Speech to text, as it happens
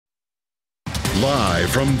Live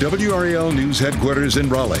from WRAL News headquarters in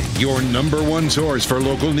Raleigh, your number one source for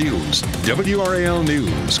local news. WRAL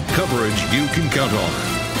News, coverage you can count on.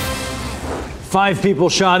 5 people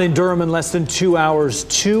shot in Durham in less than 2 hours.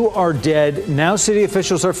 2 are dead. Now city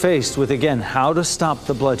officials are faced with, again, how to stop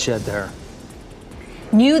the bloodshed there.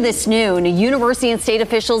 New this noon, university and state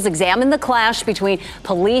officials examined the clash between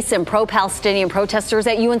police and pro-Palestinian protesters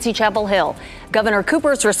at UNC Chapel Hill. Governor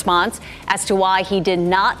Cooper's response as to why he did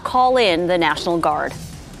not call in the National Guard.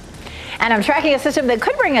 And I'm tracking a system that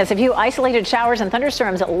could bring us a few isolated showers and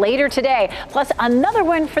thunderstorms later today, plus another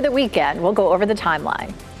one for the weekend. We'll go over the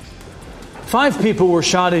timeline. 5 people were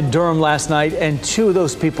shot in Durham last night, and 2 of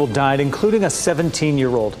those people died, including a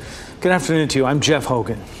 17-year-old. Good afternoon to you. I'm Jeff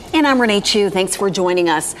Hogan. And I'm Renee Chu. Thanks for joining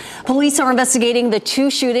us. Police are investigating the 2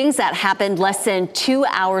 shootings that happened less than 2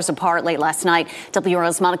 hours apart late last night.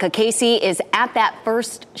 WRAL's Monica Casey is at that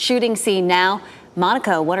first shooting scene now.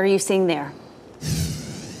 Monica, what are you seeing there?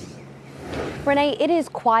 Renee, it is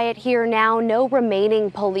quiet here now, no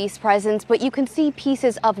remaining police presence, but you can see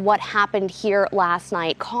pieces of what happened here last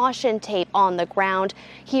night. Caution tape on the ground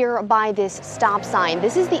here by this stop sign.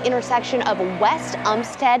 This is the intersection of West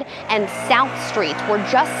Umstead and South Streets. We're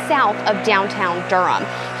just south of downtown Durham.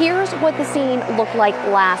 Here's what the scene looked like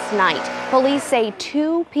last night. Police say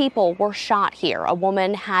 2 people were shot here. A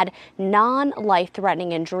woman had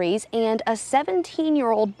non-life-threatening injuries and a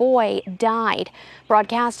 17-year-old boy died.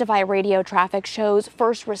 Broadcastify radio traffic shows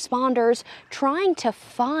first responders trying to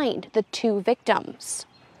find the 2 victims.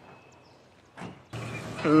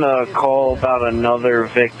 Call about another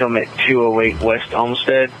victim at 208 West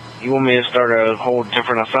Olmsted. You want me to start a whole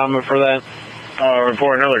different assignment for that?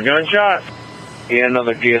 Report another gunshot? Yeah,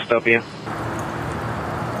 another GSW.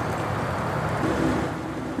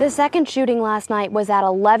 The second shooting last night was at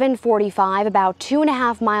 11:45, about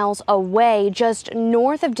 2.5 miles away, just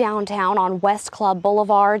north of downtown on West Club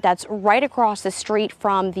Boulevard. That's right across the street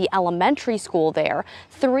from the elementary school there.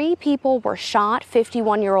 3 people were shot.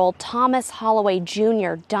 51-year-old Thomas Holloway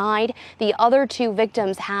Jr. died. The other 2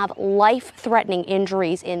 victims have life-threatening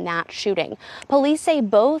injuries in that shooting. Police say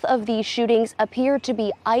both of these shootings appear to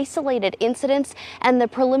be isolated incidents, and the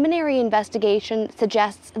preliminary investigation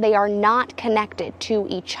suggests they are not connected to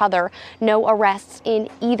each other. No arrests in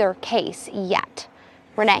either case yet.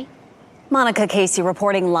 Renee? Monica Casey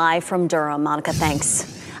reporting live from Durham. Monica,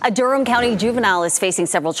 thanks. A Durham County juvenile is facing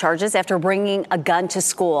several charges after bringing a gun to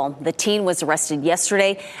school. The teen was arrested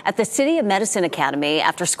yesterday at the City of Medicine Academy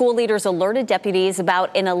after school leaders alerted deputies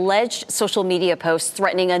about an alleged social media post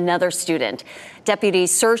threatening another student. Deputies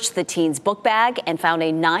searched the teen's book bag and found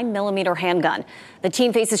a 9mm handgun. The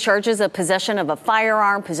teen faces charges of possession of a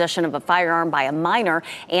firearm by a minor,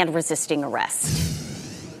 and resisting arrest.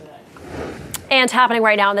 And happening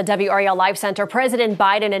right now in the WRAL Live Center, President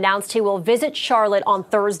Biden announced he will visit Charlotte on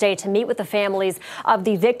Thursday to meet with the families of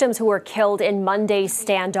the victims who were killed in Monday's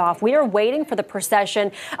standoff. We are waiting for the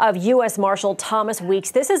procession of U.S. Marshal Thomas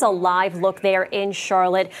Weeks. This is a live look there in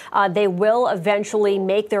Charlotte. They will eventually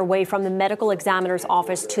make their way from the medical examiner's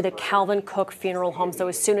office to the Calvin Cook Funeral Home. So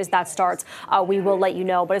as soon as that starts, we will let you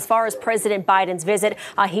know. But as far as President Biden's visit,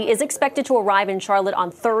 he is expected to arrive in Charlotte on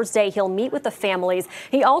Thursday. He'll meet with the families.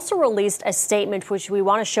 He also released a statement which we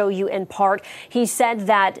want to show you in part. He said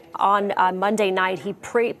that on Monday night, he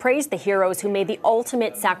praised the heroes who made the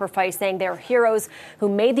ultimate sacrifice, saying they're heroes who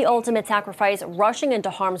made the ultimate sacrifice, rushing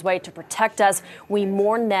into harm's way to protect us. We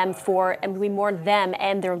mourn them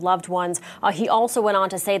and their loved ones. He also went on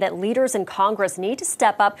to say that leaders in Congress need to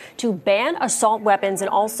step up to ban assault weapons and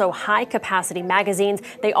also high-capacity magazines.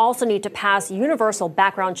 They also need to pass universal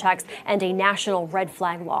background checks and a national red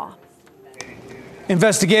flag law.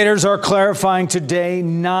 Investigators are clarifying today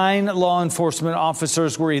 9 law enforcement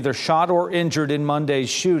officers were either shot or injured in Monday's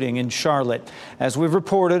shooting in Charlotte. As we've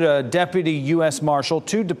reported, a deputy U.S. Marshal,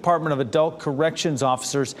 2 Department of Adult Corrections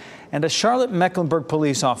officers, and a Charlotte-Mecklenburg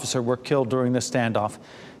police officer were killed during the standoff.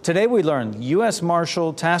 Today we learned U.S.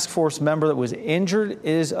 Marshal task force member that was injured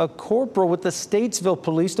is a corporal with the Statesville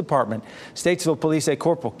Police Department. Statesville police say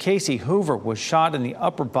Corporal Casey Hoover was shot in the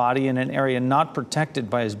upper body in an area not protected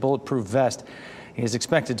by his bulletproof vest. He is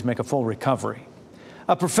expected to make a full recovery.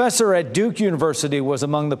 A professor at Duke University was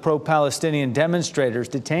among the pro-Palestinian demonstrators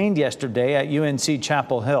detained yesterday at UNC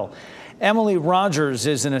Chapel Hill. Emily Rogers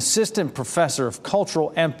is an assistant professor of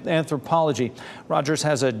cultural anthropology. Rogers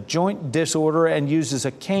has a joint disorder and uses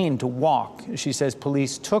a cane to walk. She says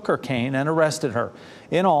police took her cane and arrested her.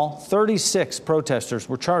 In all, 36 protesters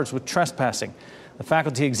were charged with trespassing. The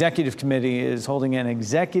Faculty Executive Committee is holding an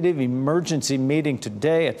executive emergency meeting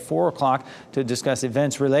today at 4 o'clock to discuss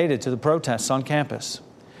events related to the protests on campus.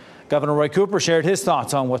 Governor Roy Cooper shared his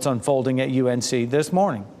thoughts on what's unfolding at UNC this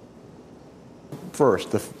morning.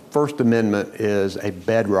 First, the First Amendment is a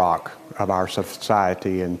bedrock of our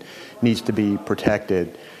society and needs to be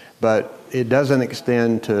protected, but it doesn't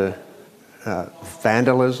extend to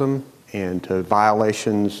vandalism and to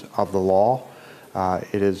violations of the law.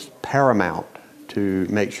 It is paramount to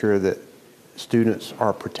make sure that students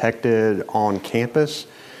are protected on campus,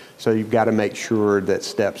 so you've got to make sure that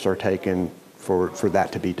steps are taken for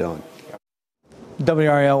that to be done.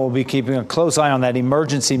 WRAL will be keeping a close eye on that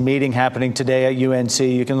emergency meeting happening today at UNC.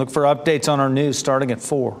 You can look for updates on our news starting at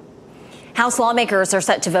 4. House lawmakers are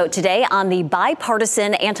set to vote today on the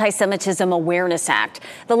Bipartisan Anti-Semitism Awareness Act.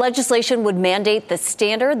 The legislation would mandate the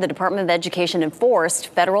standard the Department of Education enforced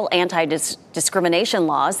federal anti-discrimination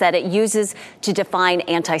laws that it uses to define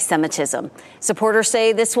anti-Semitism. Supporters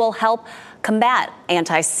say this will help combat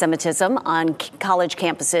anti-Semitism on college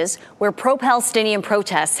campuses where pro-Palestinian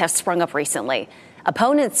protests have sprung up recently.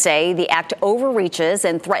 Opponents say the act overreaches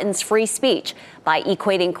and threatens free speech by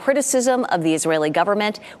equating criticism of the Israeli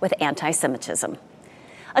government with anti-Semitism.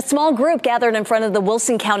 A small group gathered in front of the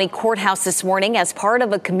Wilson County Courthouse this morning as part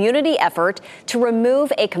of a community effort to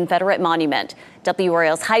remove a Confederate monument.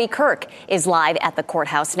 WRAL's Heidi Kirk is live at the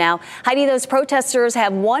courthouse now. Heidi, those protesters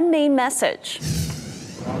have one main message.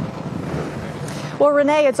 Well,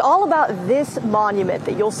 Renee, it's all about this monument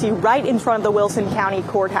that you'll see right in front of the Wilson County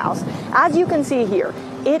Courthouse. As you can see here,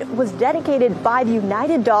 it was dedicated by the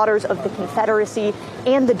United Daughters of the Confederacy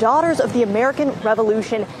and the Daughters of the American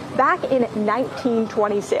Revolution back in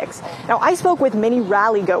 1926. Now, I spoke with many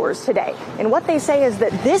rally goers today, and what they say is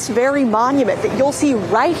that this very monument that you'll see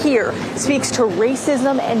right here speaks to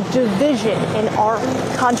racism and division in our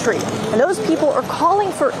country. And those people are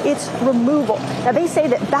calling for its removal. Now, they say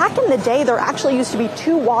that back in the day, there actually used to be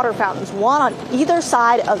 2 water fountains, one on either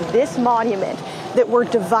side of this monument, that were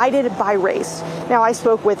divided by race. Now, I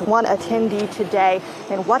spoke with one attendee today,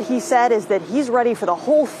 and what he said is that he's ready for the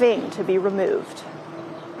whole thing to be removed.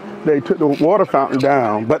 They took the water fountain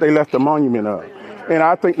down, but they left the monument up. And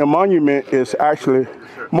I think the monument is actually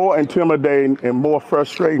more intimidating and more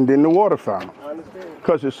frustrating than the water fountain,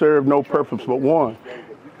 because it served no purpose but one,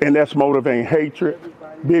 and that's motivating hatred,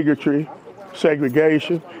 bigotry,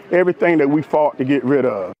 segregation, everything that we fought to get rid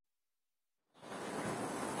of.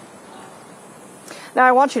 Now,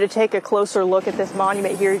 I want you to take a closer look at this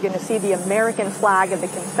monument here. You're going to see the American flag and the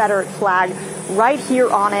Confederate flag right here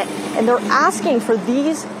on it. And they're asking for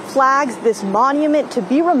these flags, this monument, to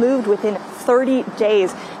be removed within 30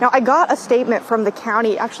 days. Now, I got a statement from the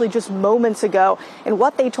county actually just moments ago, and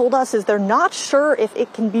what they told us is they're not sure if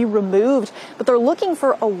it can be removed, but they're looking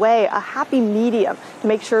for a way, a happy medium, to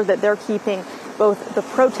make sure that they're keeping both the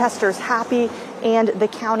protesters happy and the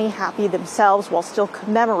county happy themselves while still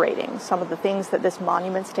commemorating some of the things that this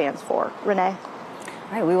monument stands for. Renee?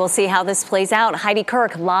 All right, we will see how this plays out. Heidi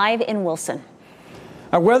Kirk, live in Wilson.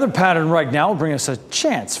 Our weather pattern right now will bring us a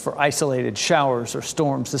chance for isolated showers or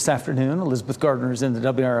storms this afternoon. Elizabeth Gardner is in the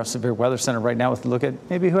WRAL Severe Weather Center right now with a look at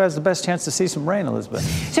maybe who has the best chance to see some rain, Elizabeth.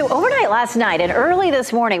 So overnight last night and early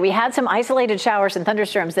this morning, we had some isolated showers and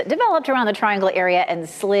thunderstorms that developed around the Triangle area and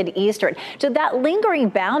slid eastward. So that lingering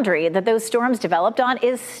boundary that those storms developed on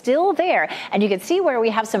is still there. And you can see where we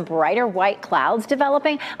have some brighter white clouds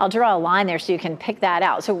developing. I'll draw a line there so you can pick that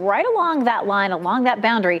out. So right along that line, along that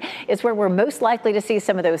boundary, is where we're most likely to see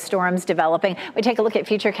some of those storms developing. We take a look at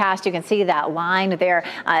Futurecast. You can see that line there.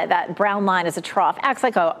 That brown line is a trough, acts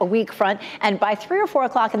like a weak front. And by 3 or 4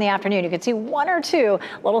 o'clock in the afternoon, you can see 1 or 2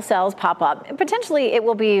 little cells pop up. And potentially, it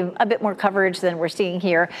will be a bit more coverage than we're seeing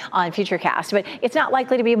here on Futurecast, but it's not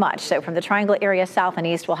likely to be much. So from the Triangle area south and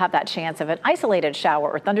east, we'll have that chance of an isolated shower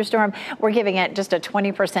or thunderstorm. We're giving it just a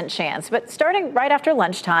 20% chance, but starting right after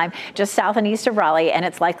lunchtime, just south and east of Raleigh, and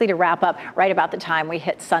it's likely to wrap up right about the time we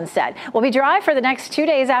hit sunset. We'll be dry for the next 2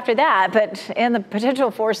 days after that, but in the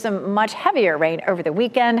potential for some much heavier rain over the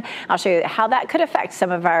weekend. I'll show you how that could affect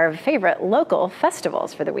some of our favorite local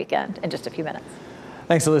festivals for the weekend in just a few minutes.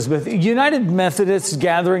 Thanks, Elizabeth. United Methodists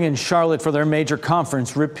gathering in Charlotte for their major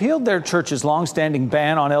conference repealed their church's longstanding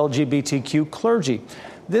ban on LGBTQ clergy.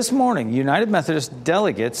 This morning, United Methodist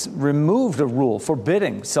delegates removed a rule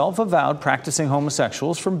forbidding self-avowed practicing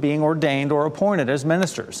homosexuals from being ordained or appointed as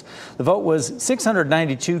ministers. The vote was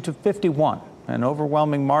 692 to 51. An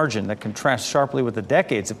overwhelming margin that contrasts sharply with the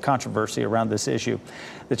decades of controversy around this issue.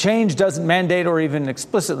 The change doesn't mandate or even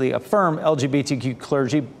explicitly affirm LGBTQ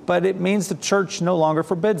clergy, but it means the church no longer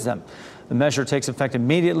forbids them. The measure takes effect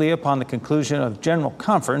immediately upon the conclusion of General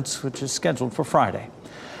Conference, which is scheduled for Friday.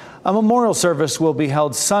 A memorial service will be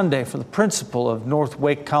held Sunday for the principal of North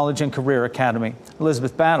Wake College and Career Academy.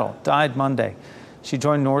 Elizabeth Battle died Monday. She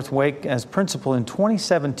joined North Wake as principal in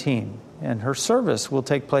 2017, and her service will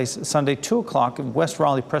take place Sunday 2 o'clock at West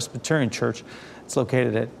Raleigh Presbyterian Church. It's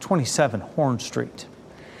located at 27 Horn Street.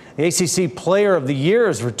 The ACC Player of the Year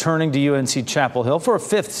is returning to UNC Chapel Hill for a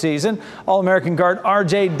 5th season. All-American guard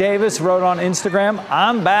R.J. Davis wrote on Instagram,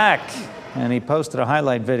 "I'm back," and he posted a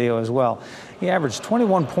highlight video as well. He averaged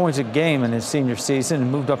 21 points a game in his senior season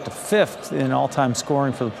and moved up to 5th in all-time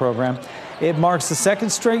scoring for the program. It marks the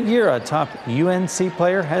 2nd straight year a top UNC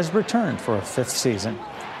player has returned for a 5th season.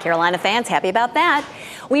 Carolina fans happy about that.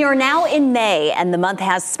 We are now in May, and the month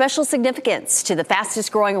has special significance to the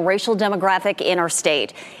fastest growing racial demographic in our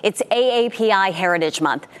state. It's AAPI Heritage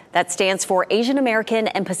Month. That stands for Asian American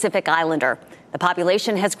and Pacific Islander. The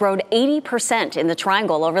population has grown 80% in the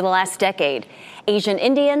Triangle over the last decade. Asian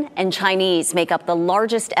Indian and Chinese make up the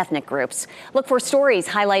largest ethnic groups. Look for stories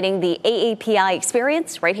highlighting the AAPI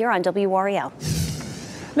experience right here on WRAL.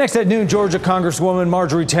 Next at noon, Georgia Congresswoman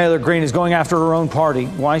Marjorie Taylor Greene is going after her own party.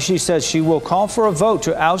 Why she says she will call for a vote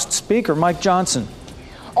to oust Speaker Mike Johnson.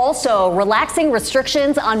 Also, relaxing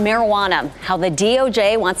restrictions on marijuana, how the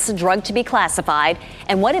DOJ wants the drug to be classified,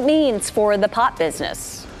 and what it means for the pot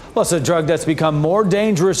business. Plus, a drug that's become more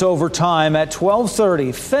dangerous over time. At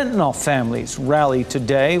 12:30, fentanyl families rally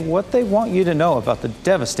today. What they want you to know about the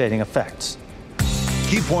devastating effects.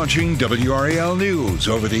 Keep watching WRAL News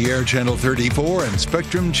over the air Channel 34 and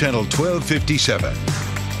Spectrum Channel 1257.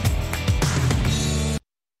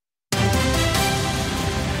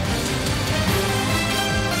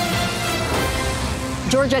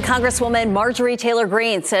 Georgia Congresswoman Marjorie Taylor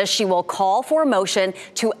Greene says she will call for a motion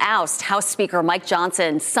to oust House Speaker Mike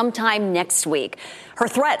Johnson sometime next week. Her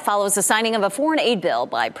threat follows the signing of a foreign aid bill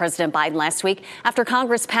by President Biden last week after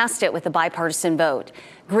Congress passed it with a bipartisan vote.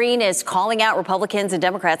 Greene is calling out Republicans and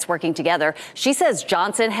Democrats working together. She says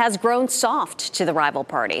Johnson has grown soft to the rival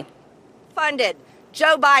party. Funded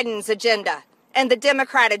Joe Biden's agenda and the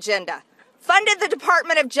Democrat agenda. Funded the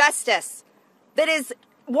Department of Justice that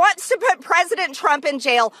wants to put President Trump in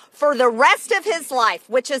jail for the rest of his life,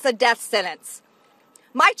 which is a death sentence.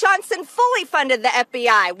 Mike Johnson fully funded the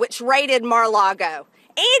FBI, which raided Mar-a-Lago,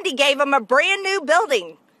 and he gave him a brand new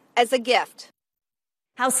building as a gift.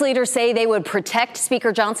 House leaders say they would protect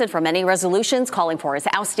Speaker Johnson from any resolutions calling for his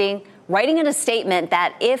ousting, writing in a statement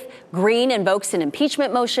that if Greene invokes an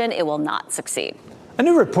impeachment motion, it will not succeed. A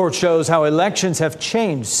new report shows how elections have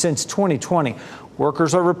changed since 2020.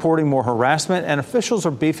 Workers are reporting more harassment and officials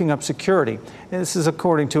are beefing up security. And this is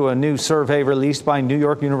according to a new survey released by New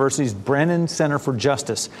York University's Brennan Center for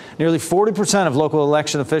Justice. Nearly 40% of local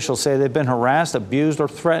election officials say they've been harassed, abused, or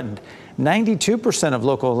threatened. 92% of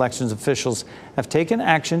local elections officials have taken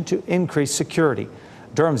action to increase security.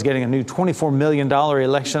 Durham's getting a new $24 million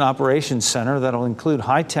election operations center that'll include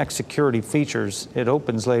high-tech security features. It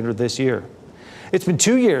opens later this year. It's been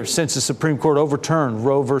 2 years since the Supreme Court overturned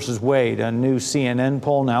Roe v. Wade. A new CNN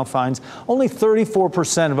poll now finds only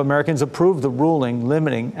 34% of Americans approve the ruling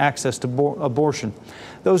limiting access to abortion.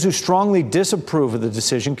 Those who strongly disapprove of the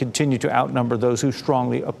decision continue to outnumber those who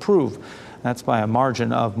strongly approve. That's by a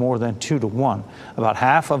margin of more than 2 to 1. About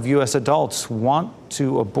half of U.S. adults want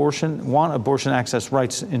abortion access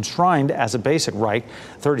rights enshrined as a basic right.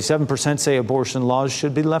 37% say abortion laws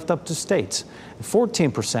should be left up to states.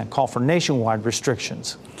 14% call for nationwide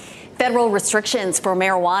restrictions. Federal restrictions for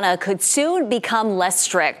marijuana could soon become less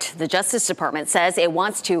strict. The Justice Department says it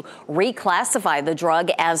wants to reclassify the drug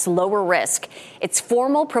as lower risk. Its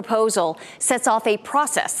formal proposal sets off a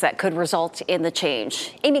process that could result in the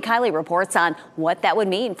change. Amy Kiley reports on what that would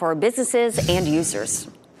mean for businesses and users.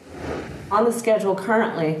 On the schedule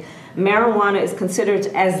currently, marijuana is considered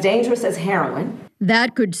as dangerous as heroin.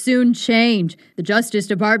 That could soon change. The Justice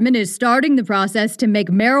Department is starting the process to make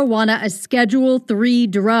marijuana a Schedule III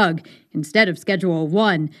drug instead of Schedule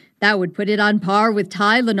I. That would put it on par with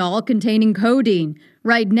Tylenol containing codeine.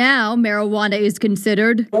 Right now, marijuana is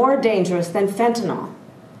considered more dangerous than fentanyl,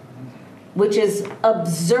 which is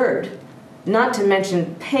absurd, not to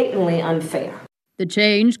mention patently unfair. The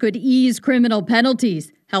change could ease criminal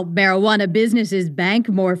penalties, help marijuana businesses bank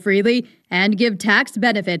more freely, and give tax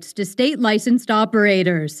benefits to state-licensed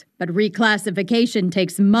operators. But reclassification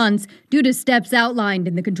takes months due to steps outlined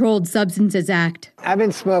in the Controlled Substances Act. I've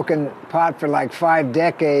been smoking pot for like 5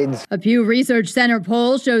 decades. A Pew Research Center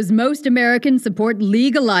poll shows most Americans support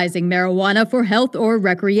legalizing marijuana for health or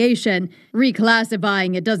recreation.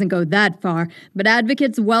 Reclassifying it doesn't go that far, but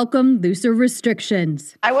advocates welcome looser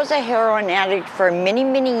restrictions. I was a heroin addict for many,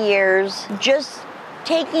 many years. Just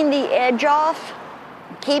taking the edge off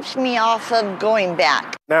keeps me off of going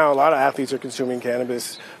back. Now a lot of athletes are consuming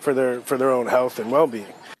cannabis for their own health and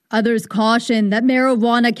well-being. Others caution that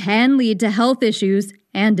marijuana can lead to health issues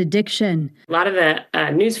and addiction. A lot of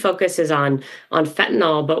the news focus is on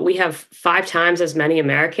fentanyl, but we have 5 times as many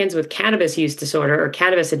Americans with cannabis use disorder or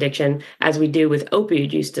cannabis addiction as we do with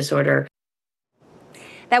opioid use disorder.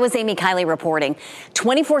 That was Amy Kiley reporting.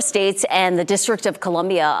 24 states and the District of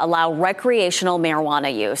Columbia allow recreational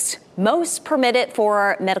marijuana use. Most permit it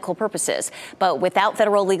for medical purposes, but without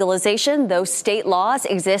federal legalization, those state laws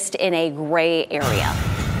exist in a gray area.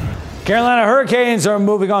 Carolina Hurricanes are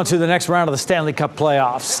moving on to the next round of the Stanley Cup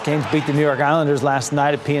playoffs. Canes beat the New York Islanders last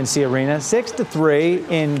night at PNC Arena 6-3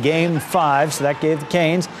 in Game 5, so that gave the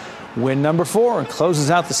Canes win number 4 and closes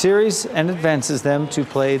out the series and advances them to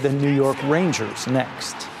play the New York Rangers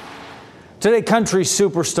next. Today, country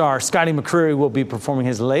superstar Scotty McCreery will be performing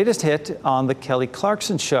his latest hit on The Kelly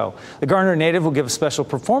Clarkson Show. The Garner native will give a special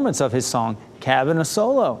performance of his song, Cabin a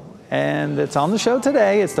Solo. And it's on the show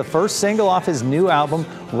today. It's the first single off his new album,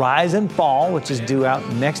 Rise and Fall, which is due out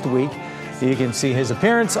next week. You can see his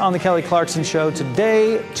appearance on The Kelly Clarkson Show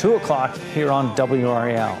today, 2 o'clock here on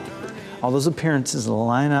WRAL. All those appearances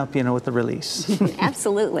line up, with the release.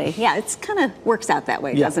 Absolutely. Yeah, it's kind of works out that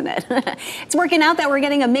way, doesn't it? It's working out that we're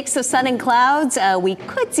getting a mix of sun and clouds. We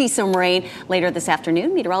could see some rain later this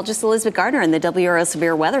afternoon. Meteorologist Elizabeth Gardner in the WRAL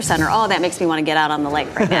Severe Weather Center. Oh, that makes me want to get out on the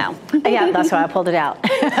lake right now. Yeah, that's why I pulled it out.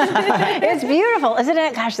 It's beautiful, isn't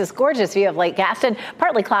it? Gosh, this gorgeous view of Lake Gaston,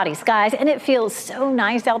 partly cloudy skies, and it feels so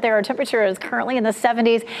nice out there. Our temperature is currently in the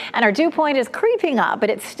 70s, and our dew point is creeping up,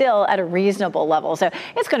 but it's still at a reasonable level. So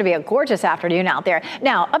it's going to be a gorgeous afternoon out there.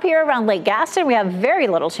 Now, up here around Lake Gaston, we have very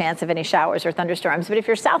little chance of any showers or thunderstorms, but if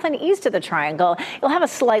you're south and east of the triangle, you'll have a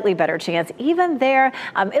slightly better chance. Even there,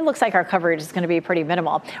 it looks like our coverage is going to be pretty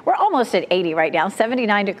minimal. We're almost at 80 right now,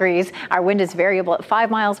 79 degrees. Our wind is variable at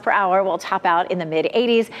 5 miles per hour. We'll top out in the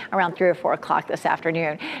mid-80s around 3 or 4 o'clock this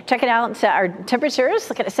afternoon. Checking out our temperatures,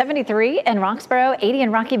 looking at 73 in Roxborough, 80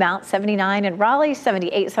 in Rocky Mount, 79 in Raleigh,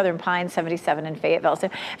 78 Southern Pines, 77 in Fayetteville. So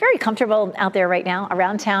very comfortable out there right now.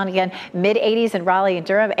 Around town, again, mid-80s in Raleigh and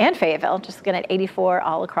Durham and Fayetteville, just looking at 84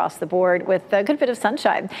 all across the board with a good bit of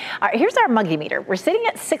sunshine. All right, here's our muggy meter. We're sitting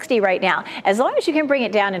at 60 right now. As long as you can bring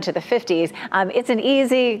it down into the 50s, it's an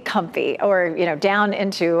easy, comfy, or down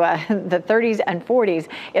into the 30s and 40s,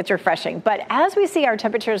 it's refreshing. But as we see our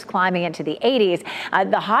temperatures climbing into the 80s,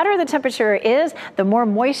 the hotter the temperature is, the more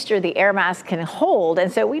moisture the air mass can hold.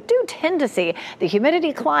 And so we do tend to see the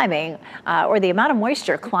humidity climbing, or the amount of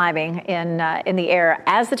moisture climbing in the air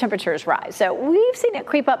as the temperatures rise. So we've seen it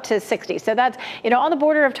creep up to 60. So that's, on the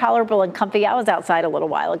border of tolerable and comfy. I was outside a little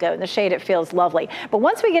while ago in the shade. It feels lovely. But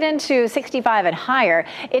once we get into 65 and higher,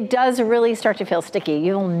 it does really start to feel sticky.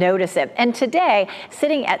 You'll notice it. And today,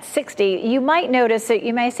 sitting at 60, you might notice it.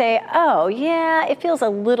 You may say, oh, yeah, it feels a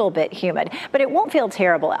little bit humid, but it won't feel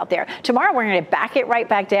terrible out there. Tomorrow, we're going to back it right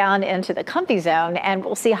back down into the comfy zone, and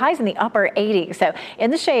we'll see highs in the upper 80s. So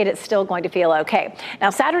in the shade, it's still going to feel okay. Now,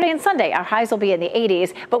 Saturday and Sunday, our highs will be in the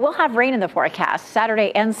 80s, but we'll have rain in the forecast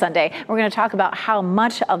Saturday and Sunday. We're going to talk about how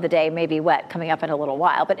much of the day may be wet coming up in a little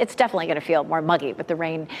while, but it's definitely going to feel more muggy with the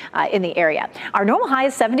rain in the area. Our normal high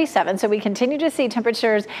is 77, so we continue to see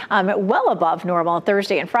temperatures well above normal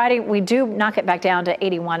Thursday and Friday. We do knock it back down to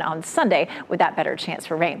 81 on Sunday with that better chance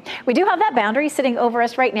for rain. We do have that boundary sitting over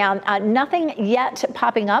us right now. Nothing yet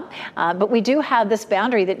popping up, but we do have this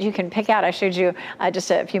boundary that you can pick out. I showed you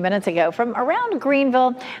just a few minutes ago from around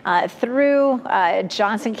Greenville through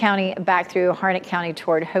Johnson County, back through Harnett County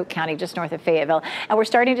toward Hoke County, just north of Fayetteville. And we're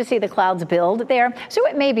starting to see the clouds build there. So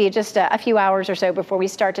it may be just a few hours or so before we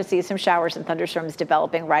start to see some showers and thunderstorms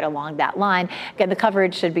developing right along that line. Again, the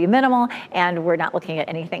coverage should be minimal, and we're not looking at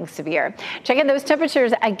anything severe. Checking those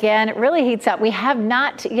temperatures again, it really heats up. We have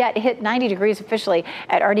not yet hit 90 degrees officially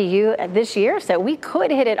at RDU this year, so we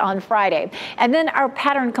could hit it on Friday. And then our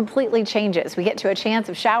pattern completely changes. We get to a chance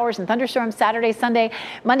of showers and thunderstorms Saturday, Sunday,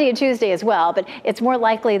 Monday and Tuesday as well, but it's more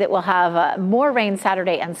likely that we'll have more rain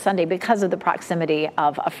Saturday and Sunday because of the proximity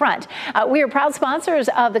of a front. We are proud sponsors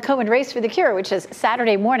of the Komen Race for the Cure, which is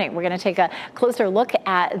Saturday morning. We're going to take a closer look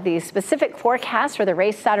at the specific forecast for the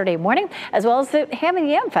race Saturday morning, as well as the Ham and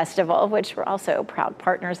Yam Festival, which we're also proud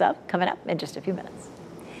partners of, coming up in just a few minutes.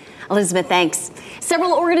 Elizabeth, thanks.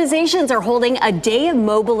 Several organizations are holding a day of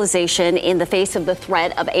mobilization in the face of the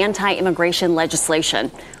threat of anti-immigration legislation.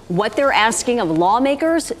 What they're asking of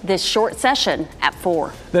lawmakers this short session at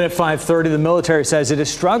 4. Then at 5:30, the military says it is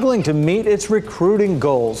struggling to meet its recruiting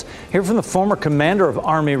goals. Hear from the former commander of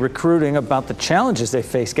Army recruiting about the challenges they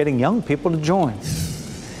face getting young people to join.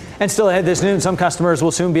 And still ahead this noon, some customers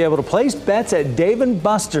will soon be able to place bets at Dave &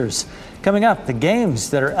 Buster's. Coming up, the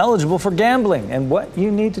games that are eligible for gambling and what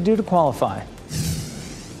you need to do to qualify.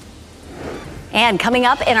 And coming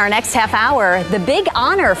up in our next half hour, the big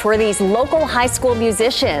honor for these local high school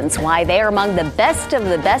musicians, why they are among the best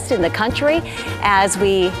in the country, as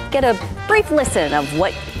we get a brief listen of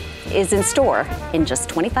what is in store in just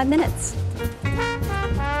 25 minutes.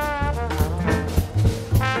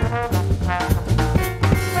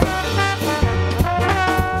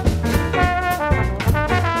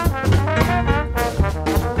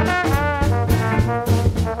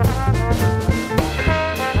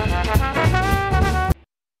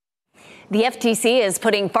 The FTC is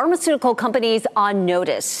putting pharmaceutical companies on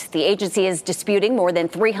notice. The agency is disputing more than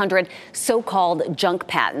 300 so-called junk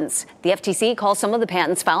patents. The FTC calls some of the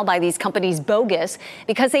patents filed by these companies bogus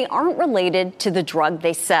because they aren't related to the drug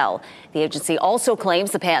they sell. The agency also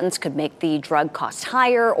claims the patents could make the drug cost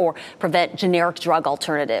higher or prevent generic drug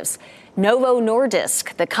alternatives. Novo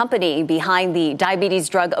Nordisk, the company behind the diabetes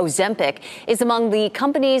drug Ozempic, is among the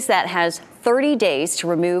companies that has 30 days to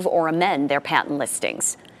remove or amend their patent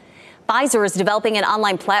listings. Pfizer is developing an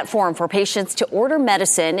online platform for patients to order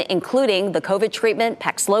medicine, including the COVID treatment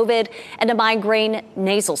Paxlovid and a migraine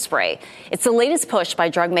nasal spray. It's the latest push by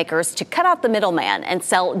drug makers to cut out the middleman and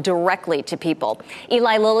sell directly to people.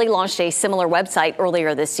 Eli Lilly launched a similar website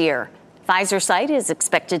earlier this year. Pfizer's site is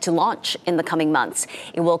expected to launch in the coming months.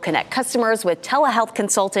 It will connect customers with telehealth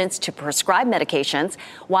consultants to prescribe medications,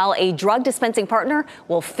 while a drug dispensing partner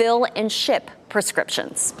will fill and ship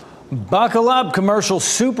prescriptions. Buckle up, commercial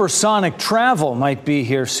supersonic travel might be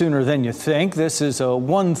here sooner than you think. This is a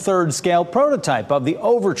 1/3 scale prototype of the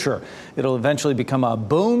Overture. It'll eventually become a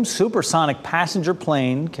boom supersonic passenger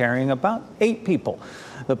plane carrying about 8 people.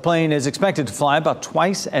 The plane is expected to fly about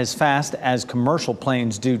twice as fast as commercial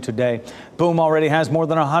planes do today. Boom already has more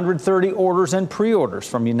than 130 orders and pre-orders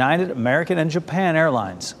from United, American, and Japan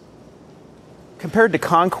Airlines. Compared to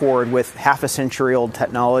Concorde with half a century old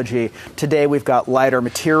technology, today we've got lighter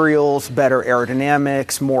materials, better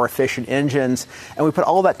aerodynamics, more efficient engines, and we put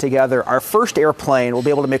all that together. Our first airplane will be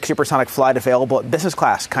able to make supersonic flight available at business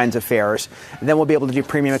class kinds of fares, and then we'll be able to do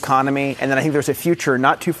premium economy, and then I think there's a future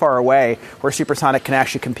not too far away where supersonic can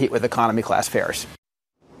actually compete with economy class fares.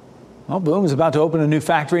 Well, Boom is about to open a new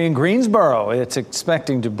factory in Greensboro. It's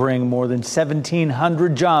expecting to bring more than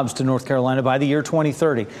 1,700 jobs to North Carolina by the year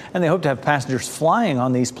 2030. And they hope to have passengers flying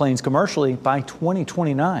on these planes commercially by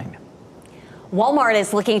 2029. Walmart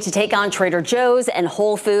is looking to take on Trader Joe's and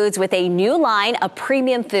Whole Foods with a new line of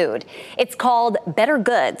premium food. It's called Better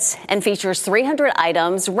Goods and features 300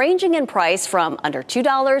 items ranging in price from under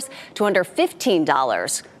 $2 to under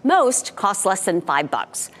 $15. Most cost less than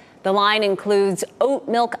 $5. The line includes oat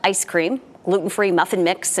milk ice cream, gluten-free muffin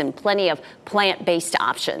mix, and plenty of plant-based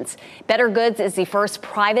options. Better Goods is the first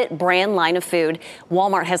private brand line of food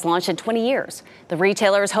Walmart has launched in 20 years. The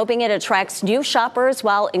retailer is hoping it attracts new shoppers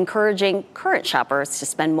while encouraging current shoppers to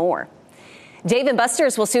spend more. Dave &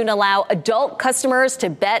 Buster's will soon allow adult customers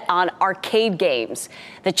to bet on arcade games.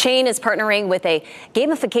 The chain is partnering with a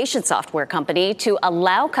gamification software company to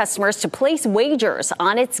allow customers to place wagers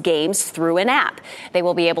on its games through an app. They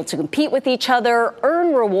will be able to compete with each other,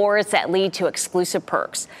 earn rewards that lead to exclusive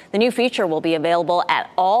perks. The new feature will be available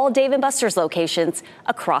at all Dave & Buster's locations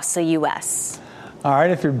across the U.S. All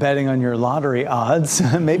right, if you're betting on your lottery odds,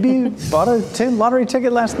 maybe you bought a lottery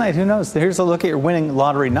ticket last night. Who knows? Here's a look at your winning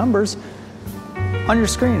lottery numbers on your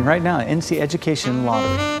screen right now. NC Education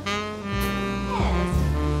Lottery.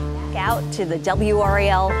 Back out to the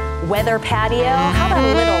WRAL weather patio. How about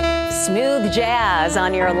a little smooth jazz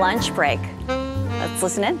on your lunch break? Let's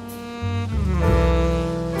listen in.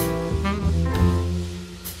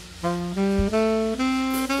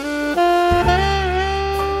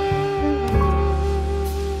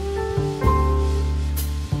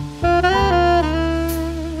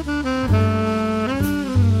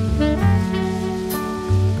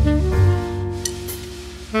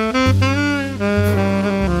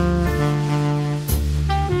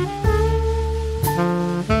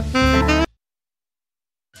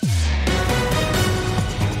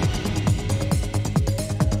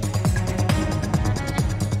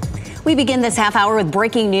 We begin this half hour with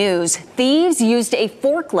breaking news. Thieves used a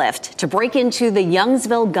forklift to break into the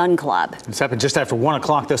Youngsville Gun Club. This happened just after 1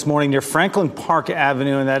 o'clock this morning near Franklin Park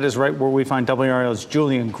Avenue, and that is right where we find WRAL's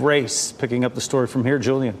Julian Grace picking up the story from here.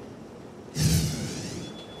 Julian.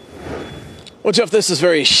 Well, Jeff, this is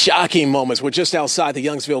very shocking moments. We're just outside the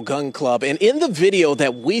Youngsville Gun Club, and in the video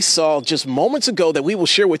that we saw just moments ago that we will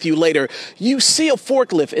share with you later, you see a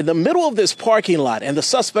forklift in the middle of this parking lot, and the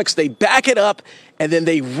suspects, they back it up and then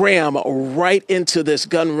they ram right into this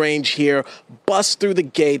gun range here, bust through the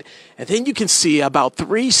gate, and then you can see about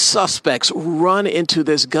 3 suspects run into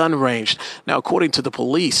this gun range. Now, according to the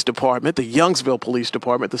police department, the Youngsville Police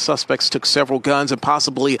Department, the suspects took several guns and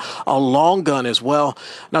possibly a long gun as well.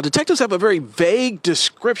 Now, detectives have a very vague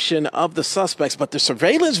description of the suspects, but the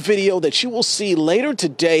surveillance video that you will see later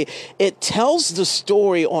today, it tells the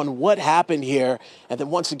story on what happened here. And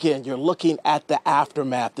then once again, you're looking at the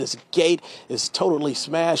aftermath. This gate is totally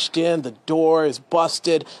smashed in. The door is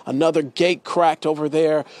busted. Another gate cracked over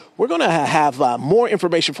there. We're going to have more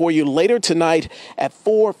information for you later tonight at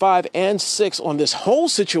 4, 5, and 6 on this whole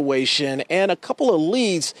situation and a couple of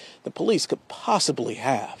leads the police could possibly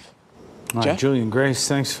have. All right, Julian Grace,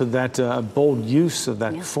 thanks for that bold use of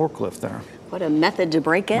that forklift there. What a method to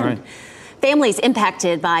break in. Right. Families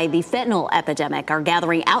impacted by the fentanyl epidemic are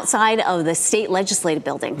gathering outside of the state legislative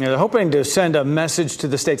building. Yeah, they're hoping to send a message to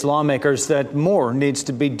the state's lawmakers that more needs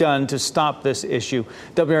to be done to stop this issue.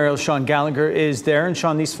 WRAL's Sean Gallagher is there. And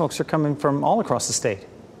Sean, these folks are coming from all across the state.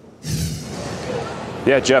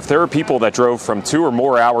 Yeah, Jeff, there are people that drove from 2 or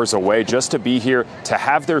more hours away just to be here to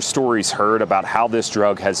have their stories heard about how this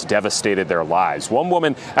drug has devastated their lives. One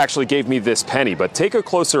woman actually gave me this penny, but take a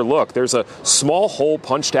closer look. There's a small hole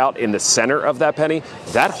punched out in the center of that penny.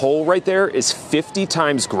 That hole right there is 50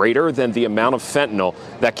 times greater than the amount of fentanyl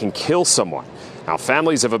that can kill someone. Now,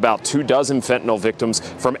 families of about 24 fentanyl victims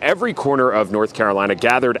from every corner of North Carolina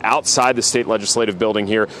gathered outside the state legislative building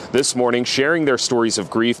here this morning, sharing their stories of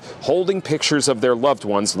grief, holding pictures of their loved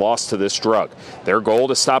ones lost to this drug. Their goal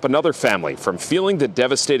to stop another family from feeling the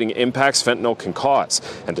devastating impacts fentanyl can cause.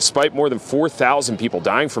 And despite more than 4,000 people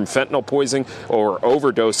dying from fentanyl poisoning or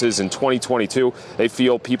overdoses in 2022, they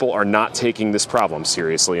feel people are not taking this problem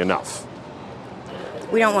seriously enough.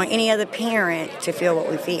 We don't want any other parent to feel what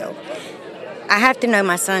we feel. I have to know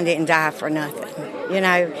my son didn't die for nothing, you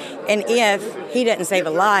know, and if he doesn't save a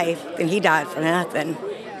life, then he died for nothing,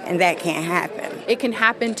 and that can't happen. It can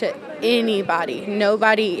happen to anybody.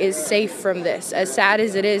 Nobody is safe from this. As sad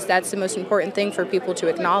as it is, that's the most important thing for people to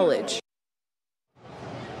acknowledge.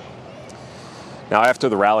 Now, after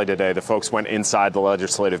the rally today, the folks went inside the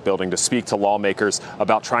legislative building to speak to lawmakers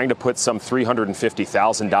about trying to put some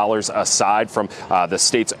 $350,000 aside from the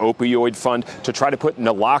state's opioid fund to try to put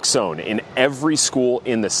naloxone in every school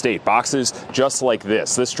in the state. Boxes just like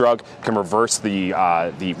this. This drug can reverse the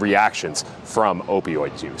reactions from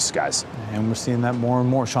opioid use, guys. And we're seeing that more and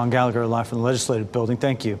more. Sean Gallagher live from the legislative building.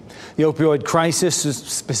 Thank you. The opioid crisis,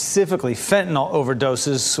 specifically fentanyl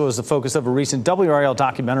overdoses, was the focus of a recent WRAL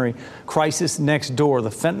documentary, Crisis Next Door. The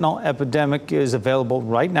fentanyl epidemic is available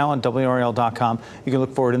right now on WRAL.com. You can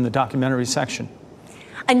look for it in the documentary section.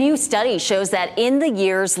 A new study shows that in the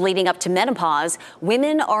years leading up to menopause,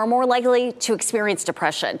 women are more likely to experience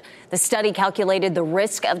depression. The study calculated the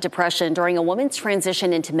risk of depression during a woman's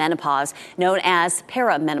transition into menopause, known as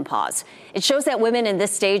perimenopause. It shows that women in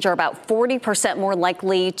this stage are about 40% more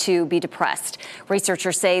likely to be depressed.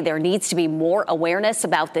 Researchers say there needs to be more awareness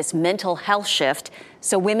about this mental health shift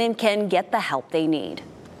so women can get the help they need.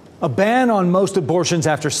 A ban on most abortions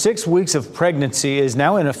after 6 weeks of pregnancy is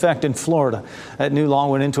now in effect in Florida. That new law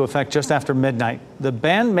went into effect just after midnight. The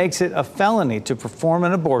ban makes it a felony to perform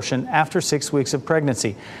an abortion after 6 weeks of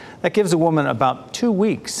pregnancy. That gives a woman about 2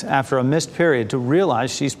 weeks after a missed period to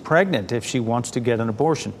realize she's pregnant if she wants to get an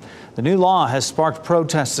abortion. The new law has sparked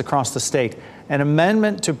protests across the state. An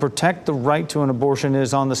amendment to protect the right to an abortion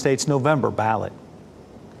is on the state's November ballot.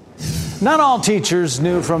 Not all teachers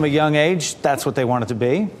knew from a young age that's what they wanted to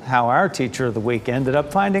be. How our teacher of the week ended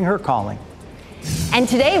up finding her calling. And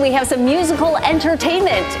today we have some musical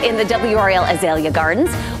entertainment in the WRAL Azalea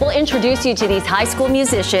Gardens. We'll introduce you to these high school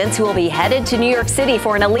musicians who will be headed to New York City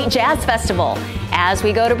for an elite jazz festival. As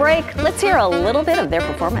we go to break, let's hear a little bit of their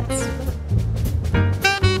performance.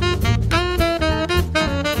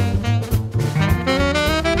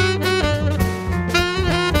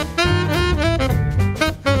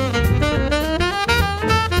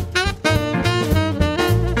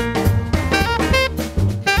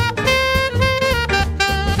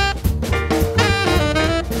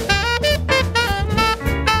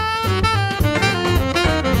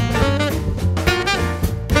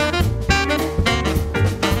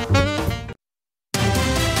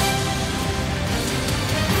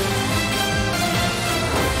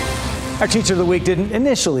 Our Teacher of the Week didn't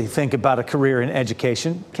initially think about a career in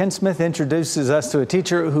education. Ken Smith introduces us to a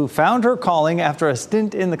teacher who found her calling after a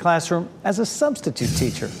stint in the classroom as a substitute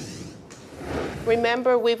teacher.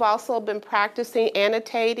 Remember, we've also been practicing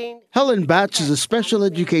annotating. Helen Batch is a special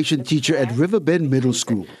education teacher at Riverbend Middle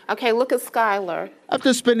School. Okay, look at Skylar.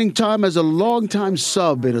 After spending time as a longtime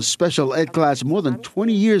sub in a special ed class more than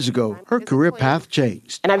 20 years ago, her career path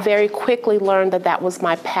changed. And I very quickly learned that that was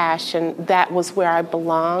my passion. That was where I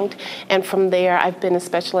belonged. And from there, I've been in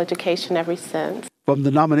special education ever since. From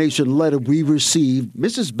the nomination letter we received,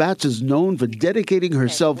 Mrs. Batch is known for dedicating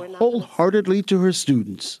herself wholeheartedly to her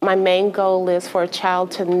students. My main goal is for a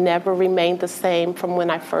child to never remain the same from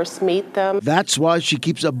when I first meet them. That's why she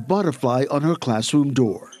keeps a butterfly on her classroom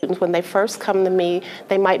door. When they first come to me,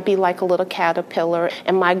 they might be like a little caterpillar,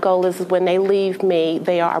 and my goal is when they leave me,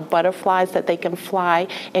 they are butterflies that they can fly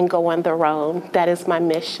and go on their own. That is my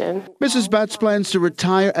mission. Mrs. Batch plans to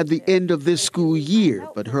retire at the end of this school year,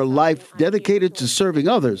 but her life dedicated to serving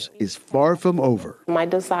others is far from over. My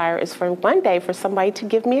desire is for one day for somebody to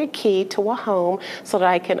give me a key to a home so that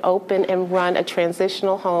I can open and run a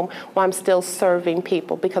transitional home while I'm still serving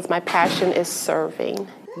people, because my passion is serving.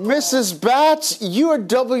 Mrs. Batch, you are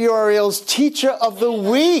WRAL's Teacher of the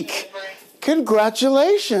Week.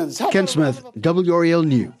 Congratulations. Ken Smith, WRAL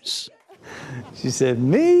News. She said,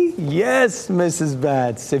 me? Yes, Mrs.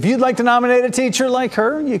 Batts. If you'd like to nominate a teacher like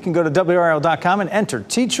her, you can go to WRAL.com and enter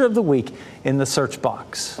Teacher of the Week in the search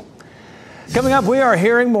box. Coming up, we are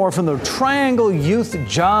hearing more from the Triangle Youth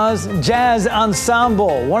Jazz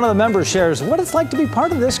Ensemble. One of the members shares what it's like to be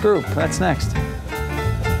part of this group. That's next.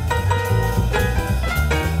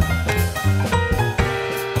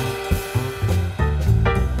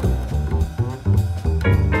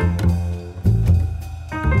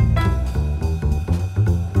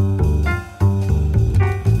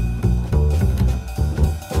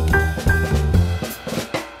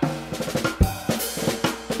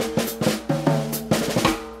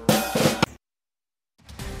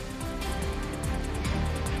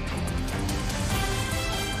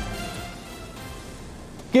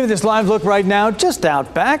 Give you this live look right now, just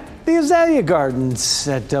out back, the Azalea Gardens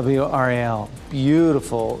at WRAL.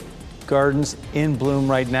 Beautiful gardens in bloom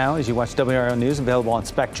right now as you watch WRAL News, available on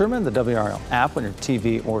Spectrum and the WRAL app on your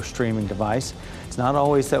TV or streaming device. It's not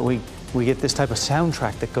always that we get this type of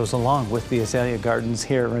soundtrack that goes along with the Azalea Gardens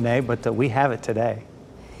here, Renee, but we have it today.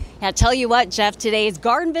 Now, tell you what, Jeff, today's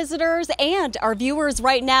garden visitors and our viewers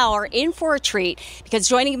right now are in for a treat, because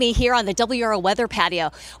joining me here on the WRAL weather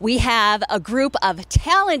patio, we have a group of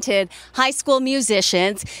talented high school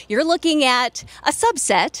musicians. You're looking at a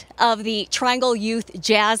subset of the Triangle Youth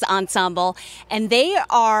Jazz Ensemble, and they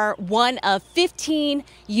are one of 15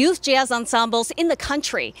 youth jazz ensembles in the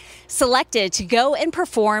country selected to go and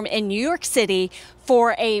perform in New York City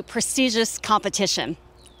for a prestigious competition.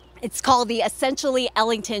 It's called the Essentially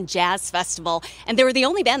Ellington Jazz Festival, and they were the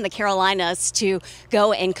only band in the Carolinas to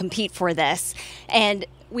go and compete for this. And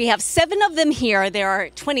we have 7 of them here. There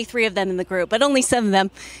are 23 of them in the group, but only 7 of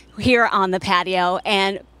them here on the patio.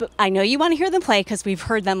 And I know you want to hear them play because we've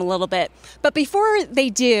heard them a little bit. But before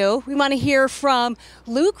they do, we want to hear from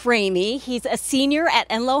Luke Ramey. He's a senior at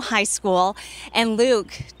Enloe High School. And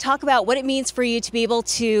Luke, talk about what it means for you to be able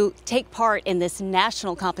to take part in this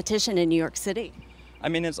national competition in New York City. I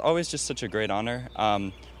mean, it's always just such a great honor.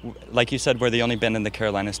 Like you said, we're the only band in the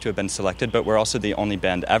Carolinas to have been selected, but we're also the only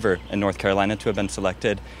band ever in North Carolina to have been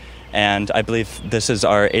selected. And I believe this is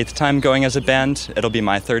our 8th time going as a band. It'll be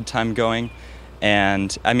my 3rd time going.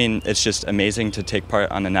 And I mean, it's just amazing to take part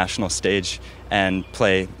on a national stage and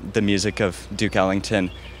play the music of Duke Ellington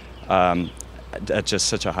at just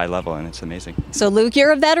such a high level, and it's amazing. So Luke,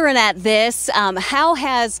 you're a veteran at this. How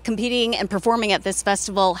has competing and performing at this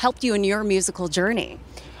festival helped you in your musical journey?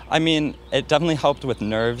 I mean, it definitely helped with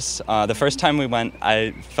nerves. The first time we went,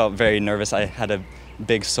 I felt very nervous. I had a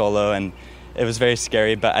big solo, and it was very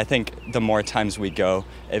scary, but I think the more times we go,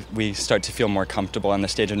 we start to feel more comfortable on the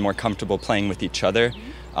stage and more comfortable playing with each other.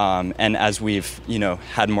 And as we've,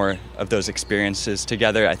 had more of those experiences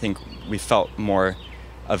together, I think we felt more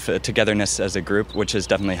of togetherness as a group, which has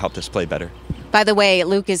definitely helped us play better. By the way,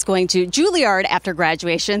 Luke is going to Juilliard after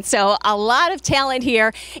graduation, so a lot of talent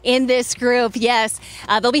here in this group. Yes,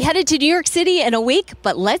 they'll be headed to New York City in a week,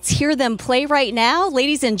 but let's hear them play right now.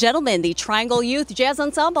 Ladies and gentlemen, the Triangle Youth Jazz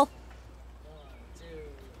Ensemble. 1, 2,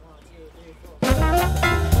 1, 2, 3, 4.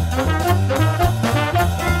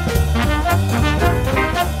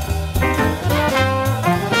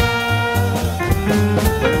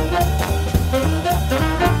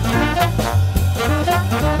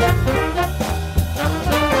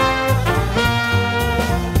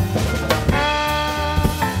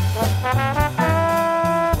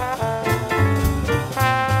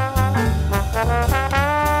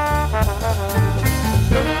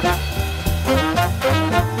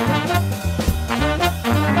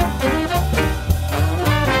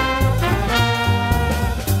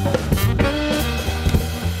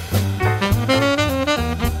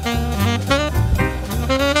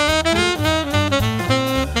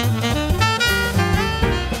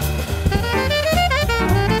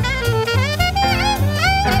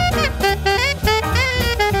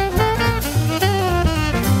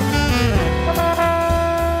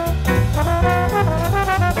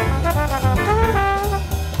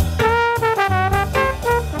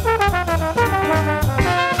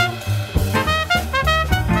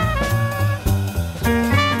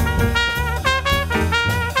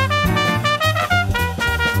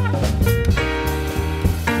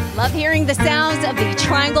 the sounds of the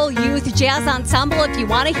Triangle Youth Jazz Ensemble. If you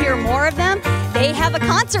want to hear more of them, they have a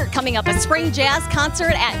concert coming up, a spring jazz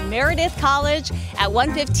concert at Meredith College at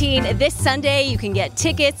 1:15 this Sunday. You can get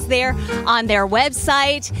tickets there on their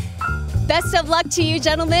website. Best of luck to you,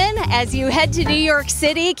 gentlemen, as you head to New York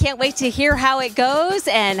City. Can't wait to hear how it goes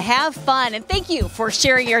and have fun. And thank you for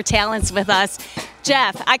sharing your talents with us.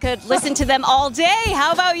 Jeff, I could listen to them all day.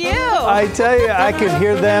 How about you? I tell you, I could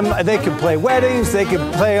hear them. They could play weddings. They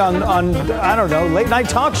could play on I don't know, late night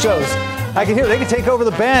talk shows. I can hear they could take over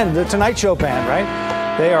the band, the Tonight Show band,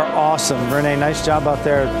 right? They are awesome. Renee, nice job out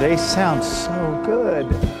there. They sound so good.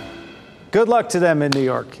 Good luck to them in New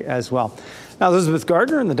York as well. Now, Elizabeth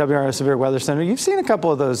Gardner in the WRAL Severe Weather Center. You've seen a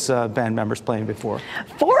couple of those band members playing before.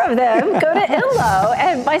 4 of them go to Inlow,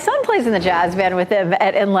 and my son plays in the jazz band with them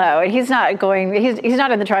at Inlow. And he's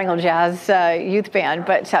not in the Triangle Jazz youth band,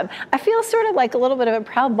 but I feel sort of like a little bit of a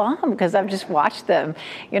proud mom because I've just watched them,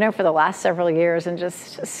 for the last several years, and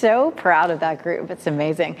just so proud of that group. It's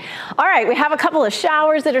amazing. All right, we have a couple of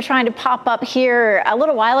showers that are trying to pop up here. A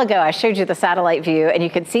little while ago, I showed you the satellite view, and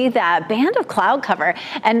you could see that band of cloud cover,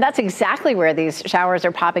 and that's exactly where these showers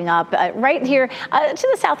are popping up right here to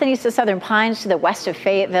the south and east of Southern Pines, to the west of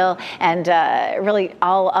Fayetteville, and really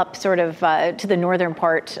all up sort of to the northern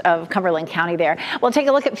part of Cumberland County there. We'll take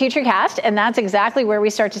a look at Futurecast, and that's exactly where we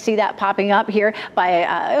start to see that popping up here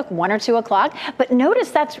by 1 or 2 o'clock. But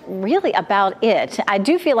notice that's really about it. I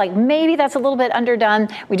do feel like maybe that's a little bit underdone.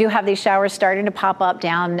 We do have these showers starting to pop up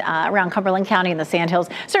down around Cumberland County and the Sandhills.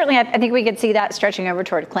 Certainly, I think we could see that stretching over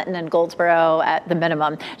toward Clinton and Goldsboro at the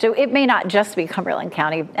minimum. So it may not just be Cumberland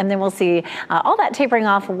County, and then we'll see all that tapering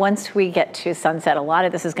off once we get to sunset. A lot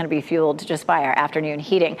of this is going to be fueled just by our afternoon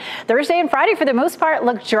heating. Thursday and Friday, for the most part,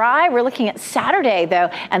 look dry. We're looking at Saturday, though,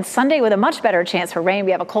 and Sunday with a much better chance for rain.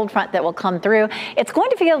 We have a cold front that will come through. It's going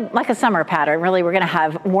to feel like a summer pattern. Really, we're going to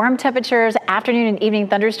have warm temperatures, afternoon and evening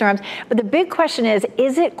thunderstorms. But the big question is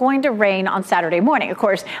it going to rain on Saturday morning? Of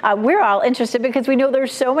course, we're all interested because we know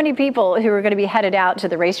there's so many people who are going to be headed out to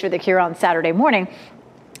the Race for the Cure on Saturday morning.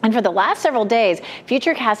 And for the last several days,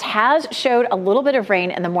 Futurecast has showed a little bit of rain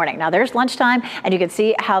in the morning. Now, there's lunchtime, and you can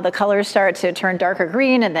see how the colors start to turn darker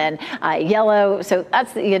green and then yellow. So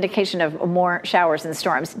that's the indication of more showers and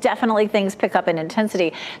storms. Definitely things pick up in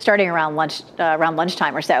intensity starting around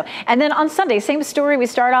lunchtime or so. And then on Sunday, same story. We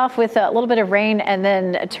start off with a little bit of rain and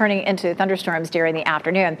then turning into thunderstorms during the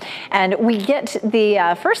afternoon. And we get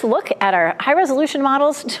the first look at our high-resolution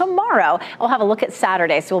models tomorrow. We'll have a look at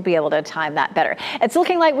Saturday, so we'll be able to time that better. It's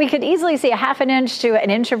looking like we could easily see a half an inch to an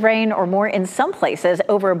inch of rain or more in some places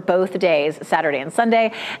over both days, Saturday and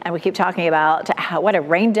Sunday. And we keep talking about what a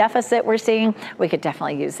rain deficit we're seeing. We could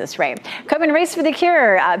definitely use this rain. Coming Race for the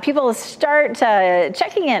Cure. People start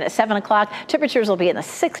checking in at 7 o'clock. Temperatures will be in the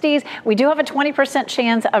 60s. We do have a 20%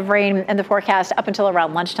 chance of rain in the forecast up until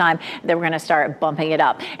around lunchtime. Then we're going to start bumping it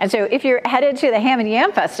up. And so if you're headed to the Ham and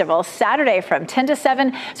Yam Festival Saturday from 10 to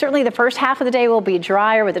 7, certainly the first half of the day will be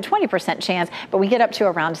drier with a 20% chance, but we get up to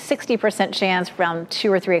around 60% chance around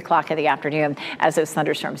 2 or 3 o'clock in the afternoon as those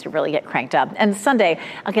thunderstorms really get cranked up. And Sunday,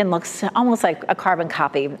 again, looks almost like a carbon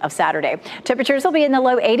copy of Saturday. Temperatures will be in the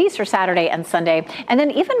low 80s for Saturday and Sunday. And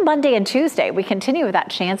then even Monday and Tuesday, we continue with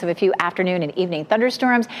that chance of a few afternoon and evening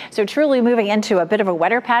thunderstorms. So truly moving into a bit of a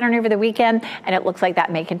wetter pattern over the weekend. And it looks like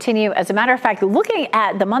that may continue. As a matter of fact, looking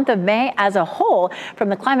at the month of May as a whole from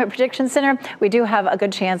the Climate Prediction Center, we do have a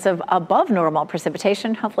good chance of above normal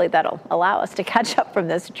precipitation. Hopefully that'll allow us to catch up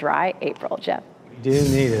from this dry April, Jeff. We do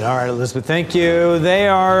need it. All right, Elizabeth, thank you. They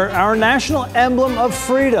are our national emblem of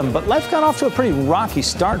freedom, but life got off to a pretty rocky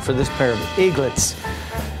start for this pair of eaglets.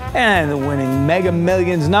 And the winning Mega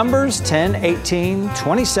Millions numbers, 10, 18,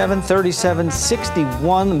 27, 37,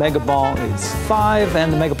 61. The Mega Ball is 5,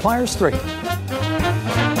 and the Mega Pliers 3.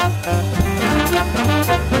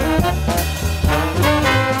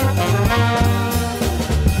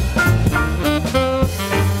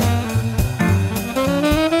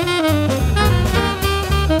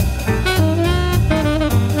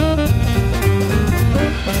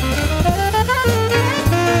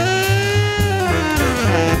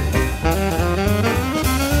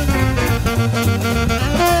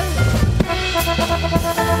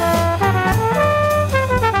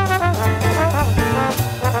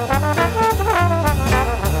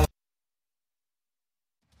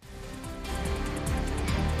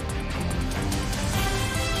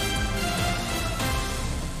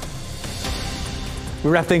 We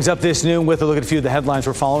wrap things up this noon with a look at a few of the headlines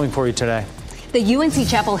we're following for you today. The UNC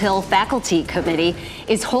Chapel Hill Faculty Committee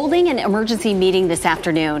is holding an emergency meeting this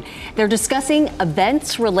afternoon. They're discussing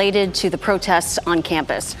events related to the protests on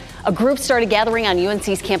campus. A group started gathering on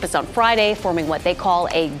UNC's campus on Friday, forming what they call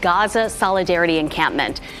a Gaza Solidarity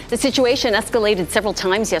Encampment. The situation escalated several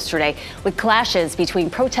times yesterday with clashes between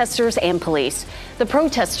protesters and police. The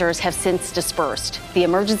protesters have since dispersed. The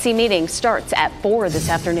emergency meeting starts at 4 this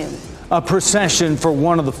afternoon. A procession for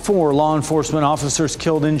one of the 4 law enforcement officers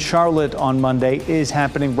killed in Charlotte on Monday is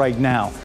happening right now.